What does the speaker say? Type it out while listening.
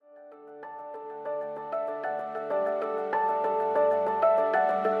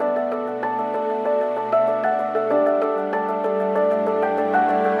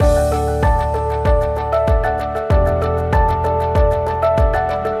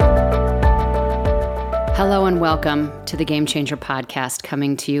Hello and welcome to the Game Changer podcast,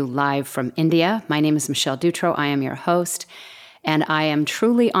 coming to you live from India. My name is Michelle Dutro. I am your host, and I am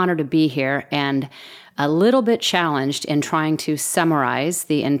truly honored to be here and a little bit challenged in trying to summarize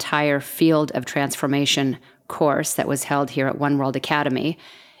the entire Field of Transformation course that was held here at One World Academy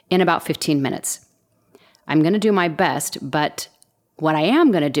in about 15 minutes. I'm going to do my best, but what I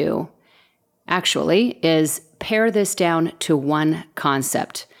am going to do actually is pare this down to one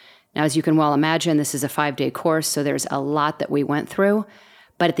concept. Now, as you can well imagine, this is a 5-day course, so there's a lot that we went through.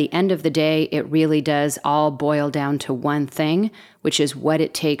 But at the end of the day, it really does all boil down to one thing, which is what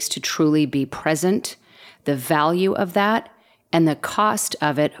it takes to truly be present, the value of that, and the cost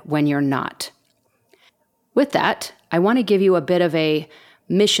of it when you're not. With that, I want to give you a bit of a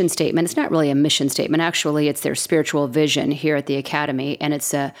mission statement. It's not really a mission statement. Actually, it's their spiritual vision here at the Academy, and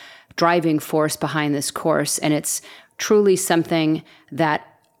it's a driving force behind this course. And it's truly something that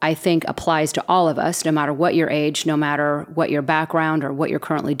I think applies to all of us, no matter what your age, no matter what your background or what you're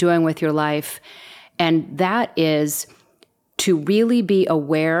currently doing with your life. And that is to really be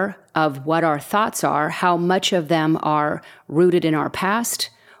aware of what our thoughts are, how much of them are rooted in our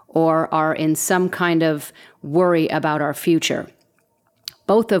past or are in some kind of worry about our future,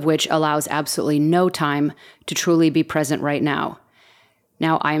 both of which allows absolutely no time to truly be present right now.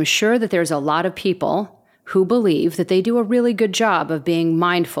 Now, I am sure that there's a lot of people who believe that they do a really good job of being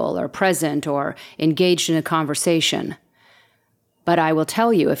mindful or present or engaged in a conversation. But I will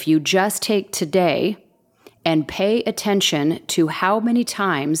tell you, if you just take today and pay attention to how many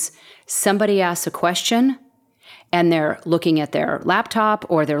times somebody asks a question and they're looking at their laptop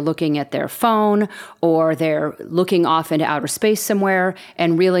or they're looking at their phone or they're looking off into outer space somewhere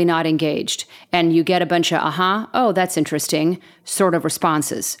and really not engaged, and you get a bunch of, oh, that's interesting, sort of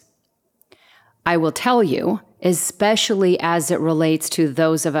responses. I will tell you, especially as it relates to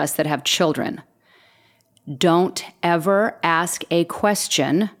those of us that have children, don't ever ask a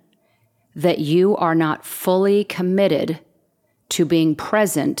question that you are not fully committed to being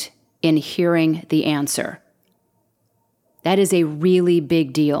present in hearing the answer. That is a really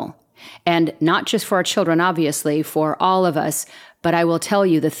big deal. And not just for our children, obviously, for all of us. But I will tell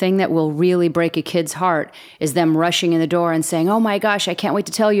you, the thing that will really break a kid's heart is them rushing in the door and saying, oh my gosh, I can't wait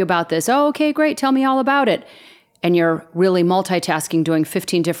to tell you about this. Oh, okay, great. Tell me all about it. And you're really multitasking, doing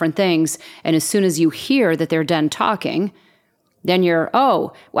 15 different things. And as soon as you hear that they're done talking, then you're,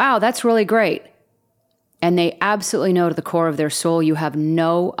 oh, wow, that's really great. And they absolutely know to the core of their soul, you have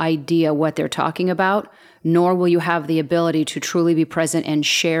no idea what they're talking about, nor will you have the ability to truly be present and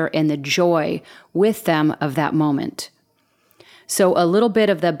share in the joy with them of that moment. So a little bit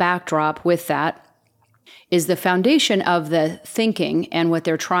of the backdrop with that is the foundation of the thinking, and what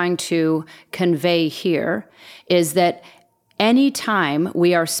they're trying to convey here is that any time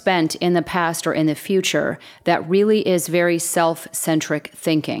we are spent in the past or in the future, that really is very self-centric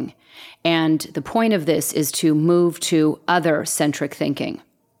thinking. And the point of this is to move to other-centric thinking.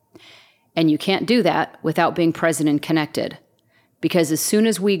 And you can't do that without being present and connected. Because as soon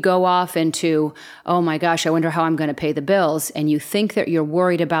as we go off into, oh my gosh, I wonder how I'm going to pay the bills, and you think that you're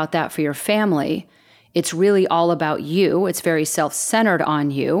worried about that for your family, it's really all about you. It's very self-centered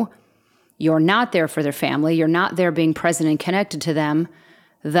on you. You're not there for their family. You're not there being present and connected to them,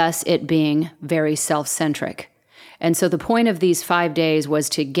 thus it being very self-centric. And so the point of these 5 days was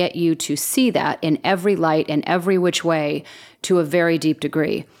to get you to see that in every light and every which way to a very deep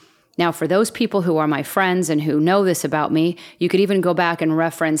degree. Now, for those people who are my friends and who know this about me, you could even go back and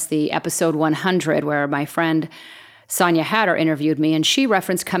reference the episode 100 where my friend Sonia Hatter interviewed me, and she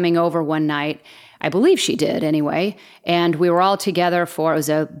referenced coming over one night. I believe she did anyway. And we were all together it was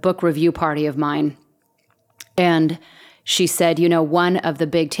a book review party of mine. And she said, one of the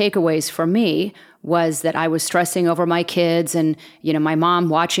big takeaways for me was that I was stressing over my kids and, my mom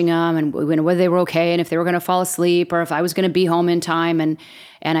watching them and whether they were okay and if they were going to fall asleep or if I was going to be home in time. And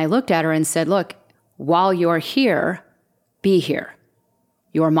I looked at her and said, look, while you're here, be here.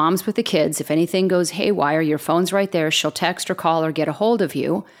 Your mom's with the kids. If anything goes haywire, your phone's right there. She'll text or call or get a hold of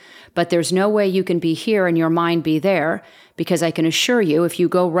you. But there's no way you can be here and your mind be there, because I can assure you, if you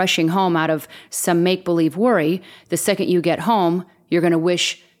go rushing home out of some make-believe worry, the second you get home, you're going to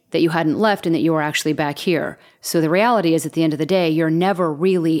wish that you hadn't left and that you were actually back here. So the reality is, at the end of the day, you're never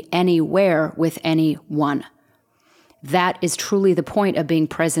really anywhere with anyone. That is truly the point of being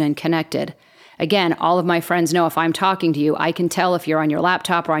present and connected. Again, all of my friends know if I'm talking to you, I can tell if you're on your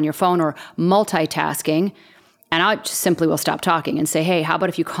laptop or on your phone or multitasking, and I just simply will stop talking and say, hey, how about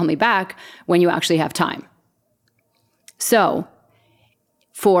if you call me back when you actually have time? So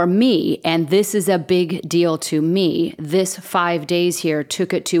For me, and this is a big deal to me, this 5 days here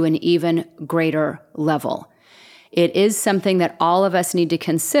took it to an even greater level. It is something that all of us need to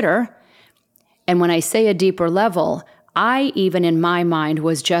consider. And when I say a deeper level, I even in my mind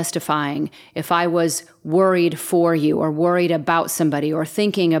was justifying if I was worried for you or worried about somebody or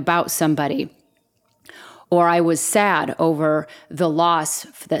thinking about somebody, or I was sad over the loss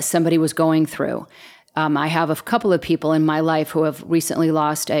that somebody was going through. I have a couple of people in my life who have recently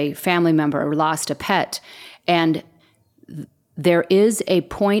lost a family member or lost a pet. And there is a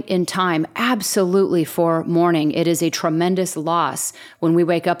point in time, absolutely, for mourning. It is a tremendous loss when we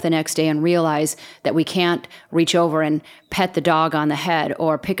wake up the next day and realize that we can't reach over and pet the dog on the head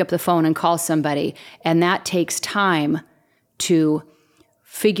or pick up the phone and call somebody. And that takes time to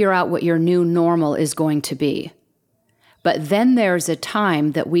figure out what your new normal is going to be. But then there's a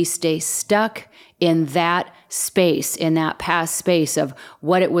time that we stay stuck in that space, in that past space of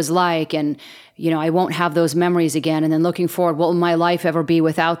what it was like. And, I won't have those memories again. And then looking forward, what will my life ever be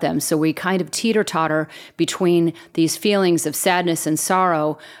without them? So we kind of teeter-totter between these feelings of sadness and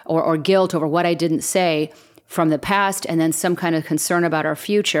sorrow or guilt over what I didn't say from the past, and then some kind of concern about our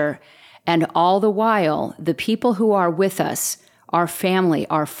future. And all the while, the people who are with us, our family,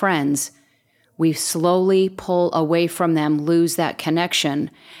 our friends, we slowly pull away from them, lose that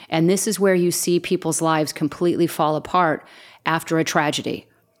connection. And this is where you see people's lives completely fall apart after a tragedy.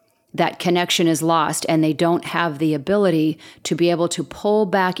 That connection is lost, and they don't have the ability to be able to pull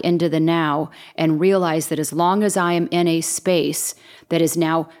back into the now and realize that as long as I am in a space that is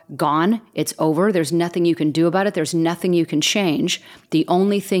now gone, it's over, there's nothing you can do about it, there's nothing you can change. The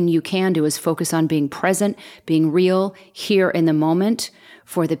only thing you can do is focus on being present, being real, here in the moment,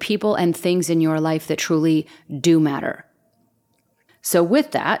 for the people and things in your life that truly do matter. So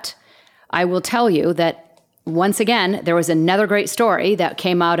with that, I will tell you that once again, there was another great story that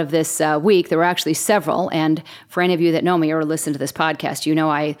came out of this week. There were actually several. And for any of you that know me or listen to this podcast, you know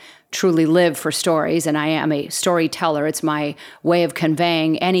I truly live for stories, and I am a storyteller. It's my way of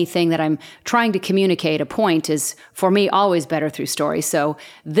conveying anything that I'm trying to communicate. A point is, for me, always better through story. So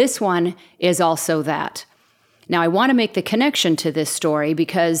this one is also that. Now, I want to make the connection to this story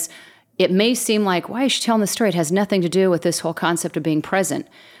because it may seem like, why is she telling the story? It has nothing to do with this whole concept of being present.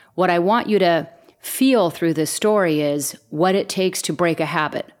 What I want you to feel through this story is what it takes to break a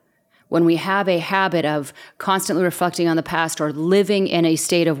habit. When we have a habit of constantly reflecting on the past or living in a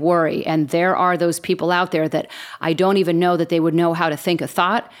state of worry, and there are those people out there that I don't even know that they would know how to think a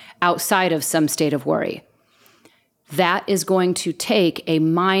thought outside of some state of worry. That is going to take a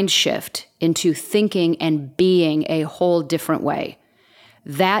mind shift into thinking and being a whole different way.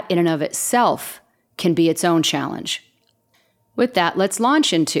 That in and of itself can be its own challenge. With that, let's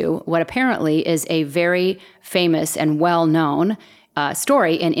launch into what apparently is a very famous and well-known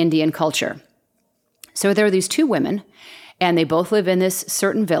story in Indian culture. So there are these two women, and they both live in this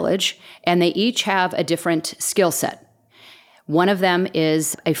certain village, and they each have a different skill set. One of them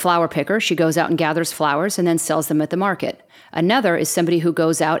is a flower picker. She goes out and gathers flowers and then sells them at the market. Another is somebody who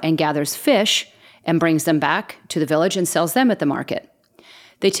goes out and gathers fish and brings them back to the village and sells them at the market.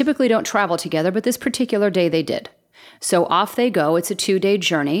 They typically don't travel together, but this particular day they did. So off they go. It's a 2-day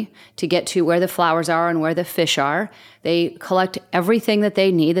journey to get to where the flowers are and where the fish are. They collect everything that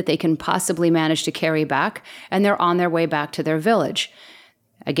they need that they can possibly manage to carry back, and they're on their way back to their village.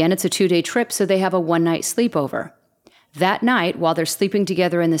 Again, it's a 2-day trip, so they have a one-night sleepover. That night, while they're sleeping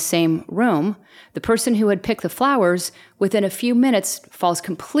together in the same room, the person who had picked the flowers, within a few minutes, falls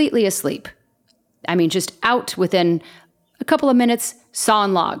completely asleep. I mean, just out within a couple of minutes,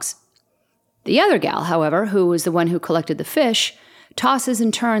 sawing logs. The other gal, however, who was the one who collected the fish, tosses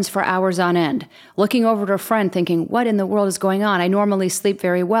and turns for hours on end, looking over at her friend thinking, what in the world is going on? I normally sleep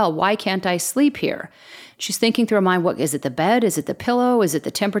very well. Why can't I sleep here? She's thinking through her mind, what is it, the bed? Is it the pillow? Is it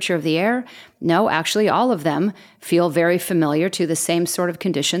the temperature of the air? No, actually, all of them feel very familiar to the same sort of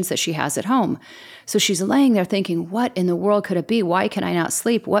conditions that she has at home. So she's laying there thinking, what in the world could it be? Why can I not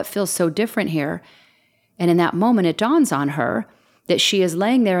sleep? What feels so different here? And in that moment, it dawns on her that she is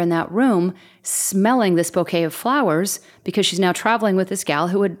laying there in that room smelling this bouquet of flowers because she's now traveling with this gal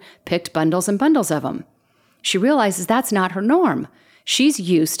who had picked bundles and bundles of them. She realizes that's not her norm. She's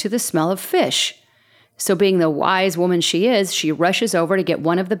used to the smell of fish. So being the wise woman she is, she rushes over to get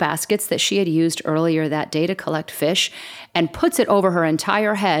one of the baskets that she had used earlier that day to collect fish and puts it over her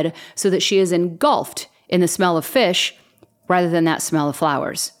entire head so that she is engulfed in the smell of fish rather than that smell of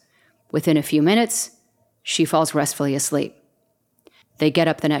flowers. Within a few minutes, she falls restfully asleep. They get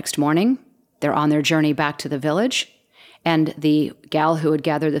up the next morning. They're on their journey back to the village. And the gal who had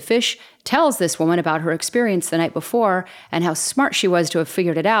gathered the fish tells this woman about her experience the night before and how smart she was to have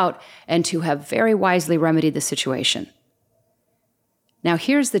figured it out and to have very wisely remedied the situation. Now,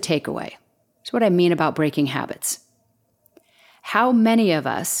 here's the takeaway. Here's what I mean about breaking habits. How many of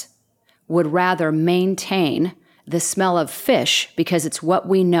us would rather maintain the smell of fish because it's what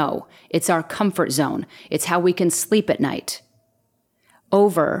we know, it's our comfort zone, it's how we can sleep at night,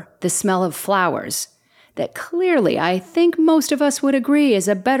 over the smell of flowers that clearly I think most of us would agree is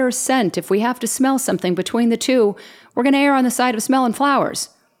a better scent? If we have to smell something between the two, we're going to err on the side of smelling flowers.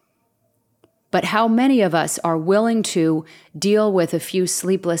 But how many of us are willing to deal with a few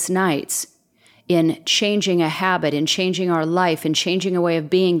sleepless nights in changing a habit, in changing our life, in changing a way of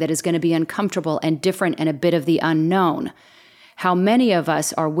being that is going to be uncomfortable and different and a bit of the unknown? How many of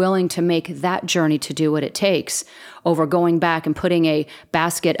us are willing to make that journey to do what it takes over going back and putting a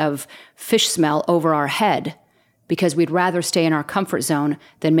basket of fish smell over our head because we'd rather stay in our comfort zone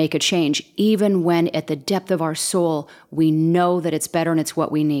than make a change, even when at the depth of our soul, we know that it's better and it's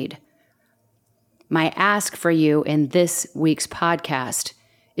what we need? My ask for you in this week's podcast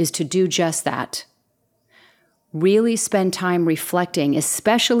is to do just that. Really spend time reflecting,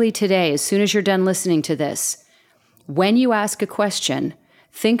 especially today, as soon as you're done listening to this. When you ask a question,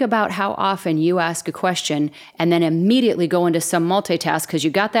 think about how often you ask a question and then immediately go into some multitask because you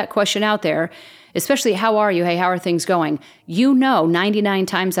got that question out there, especially how are you? Hey, how are things going? You know 99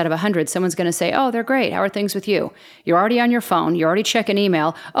 times out of 100, someone's going to say, oh, they're great. How are things with you? You're already on your phone. You're already checking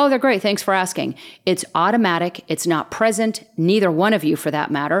email. Oh, they're great. Thanks for asking. It's automatic. It's not present. Neither one of you, for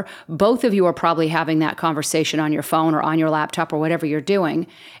that matter. Both of you are probably having that conversation on your phone or on your laptop or whatever you're doing,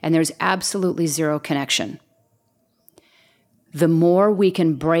 and there's absolutely zero connection. The more we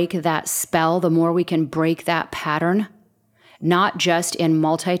can break that spell, the more we can break that pattern, not just in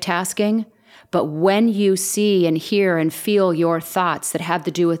multitasking, but when you see and hear and feel your thoughts that have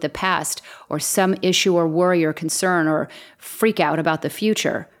to do with the past or some issue or worry or concern or freak out about the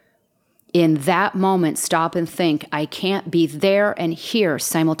future, in that moment, stop and think, I can't be there and here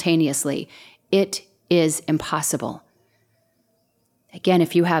simultaneously. It is impossible. Again,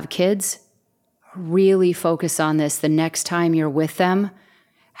 if you have kids, really focus on this the next time you're with them.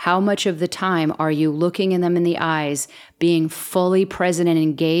 How much of the time are you looking in them in the eyes, being fully present and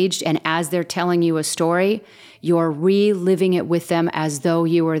engaged, and as they're telling you a story, you're reliving it with them as though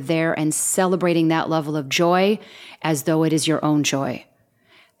you were there and celebrating that level of joy as though it is your own joy?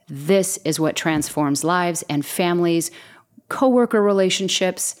 This is what transforms lives and families, coworker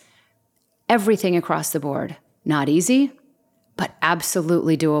relationships, everything across the board. Not easy, but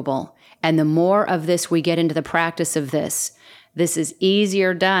absolutely doable. And the more of this we get into the practice of this is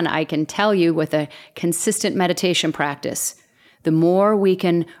easier done, I can tell you, with a consistent meditation practice. The more we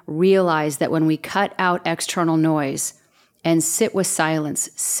can realize that when we cut out external noise and sit with silence,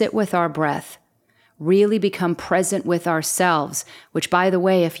 sit with our breath, really become present with ourselves, which, by the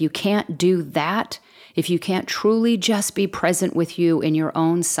way, if you can't do that, if you can't truly just be present with you in your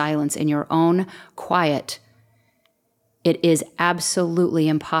own silence, in your own quiet, it is absolutely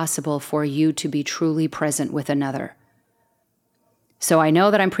impossible for you to be truly present with another. So I know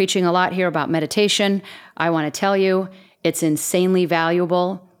that I'm preaching a lot here about meditation. I want to tell you, it's insanely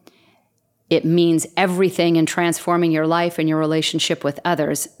valuable. It means everything in transforming your life and your relationship with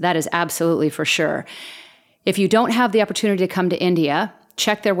others. That is absolutely for sure. If you don't have the opportunity to come to India,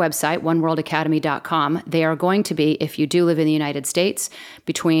 check their website, oneworldacademy.com. They are going to be, if you do live in the United States,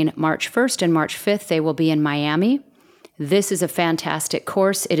 between March 1st and March 5th, they will be in Miami. This is a fantastic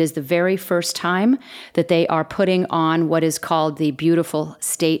course. It is the very first time that they are putting on what is called the Beautiful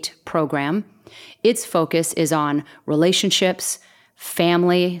State program. Its focus is on relationships,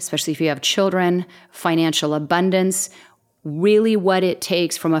 family, especially if you have children, financial abundance, really what it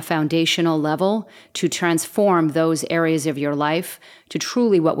takes from a foundational level to transform those areas of your life to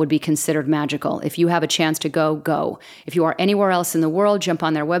truly what would be considered magical. If you have a chance to go, go. If you are anywhere else in the world, jump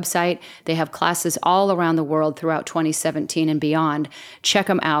on their website. They have classes all around the world throughout 2017 and beyond. Check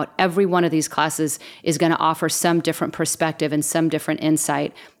them out. Every one of these classes is going to offer some different perspective and some different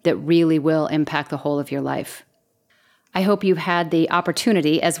insight that really will impact the whole of your life. I hope you've had the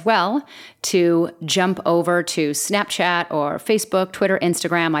opportunity as well to jump over to Snapchat or Facebook, Twitter,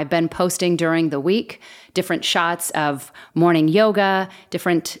 Instagram. I've been posting during the week different shots of morning yoga,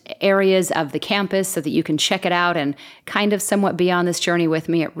 different areas of the campus so that you can check it out and kind of somewhat be on this journey with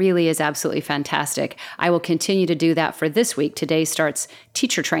me. It really is absolutely fantastic. I will continue to do that for this week. Today starts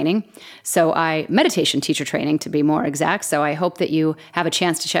teacher training. Meditation teacher training to be more exact. So I hope that you have a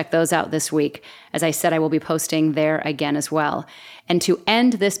chance to check those out this week. As I said, I will be posting there again as well. And to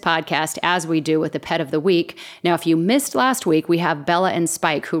end this podcast, as we do with the pet of the week, now if you missed last week, we have Bella and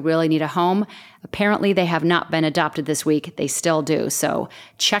Spike who really need a home. Apparently they have not been adopted this week. They still do. So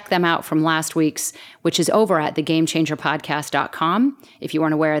check them out from last week's, which is over at thegamechangerpodcast.com. If you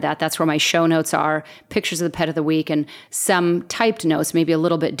weren't aware of that, that's where my show notes are, pictures of the pet of the week, and some typed notes, maybe a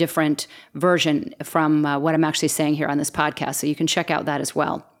little bit different version from what I'm actually saying here on this podcast. So you can check out that as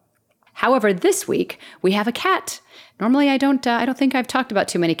well. However, this week we have a cat. Normally I don't think I've talked about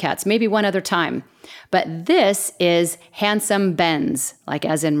too many cats, maybe one other time. But this is Handsome Benz, like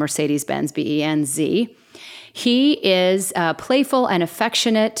as in Mercedes-Benz, B-E-N-Z. He is playful and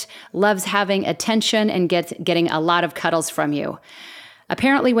affectionate, loves having attention, and getting a lot of cuddles from you.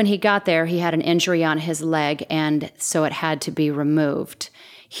 Apparently when he got there, he had an injury on his leg, and so it had to be removed.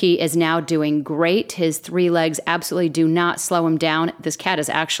 He is now doing great. His 3 legs absolutely do not slow him down. This cat is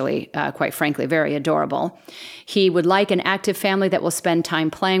actually, quite frankly, very adorable. He would like an active family that will spend time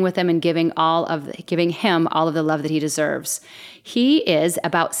playing with him and giving him all of the love that he deserves. He is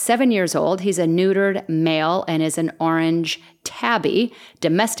about 7 years old. He's a neutered male and is an orange tabby,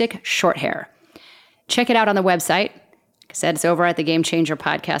 domestic short hair. Check it out on the website. Like I said, it's over at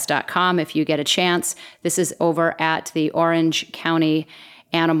thegamechangerpodcast.com if you get a chance. This is over at the Orange County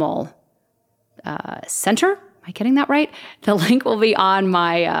Animal Center. Am I getting that right? The link will be on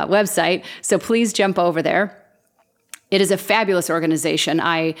my website, so please jump over there. It is a fabulous organization.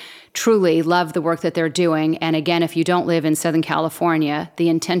 I truly love the work that they're doing. And again, if you don't live in Southern California, the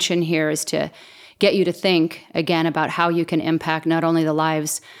intention here is to get you to think again about how you can impact not only the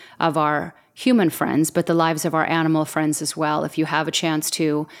lives of our human friends, but the lives of our animal friends as well. If you have a chance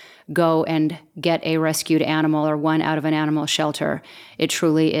to go and get a rescued animal or one out of an animal shelter, it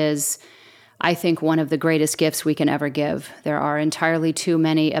truly is, I think, one of the greatest gifts we can ever give. There are entirely too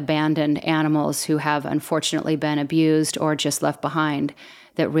many abandoned animals who have unfortunately been abused or just left behind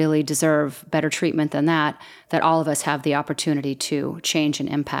that really deserve better treatment than that all of us have the opportunity to change and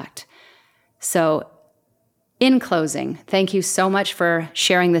impact. So in closing, thank you so much for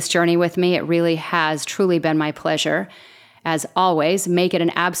sharing this journey with me. It really has truly been my pleasure. As always, make it an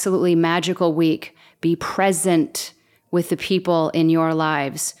absolutely magical week. Be present with the people in your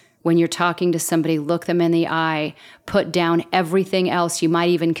lives. When you're talking to somebody, look them in the eye. Put down everything else you might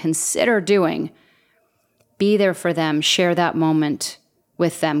even consider doing. Be there for them. Share that moment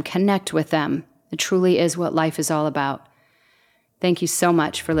with them. Connect with them. It truly is what life is all about. Thank you so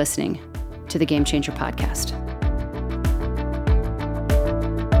much for listening to the Game Changer Podcast.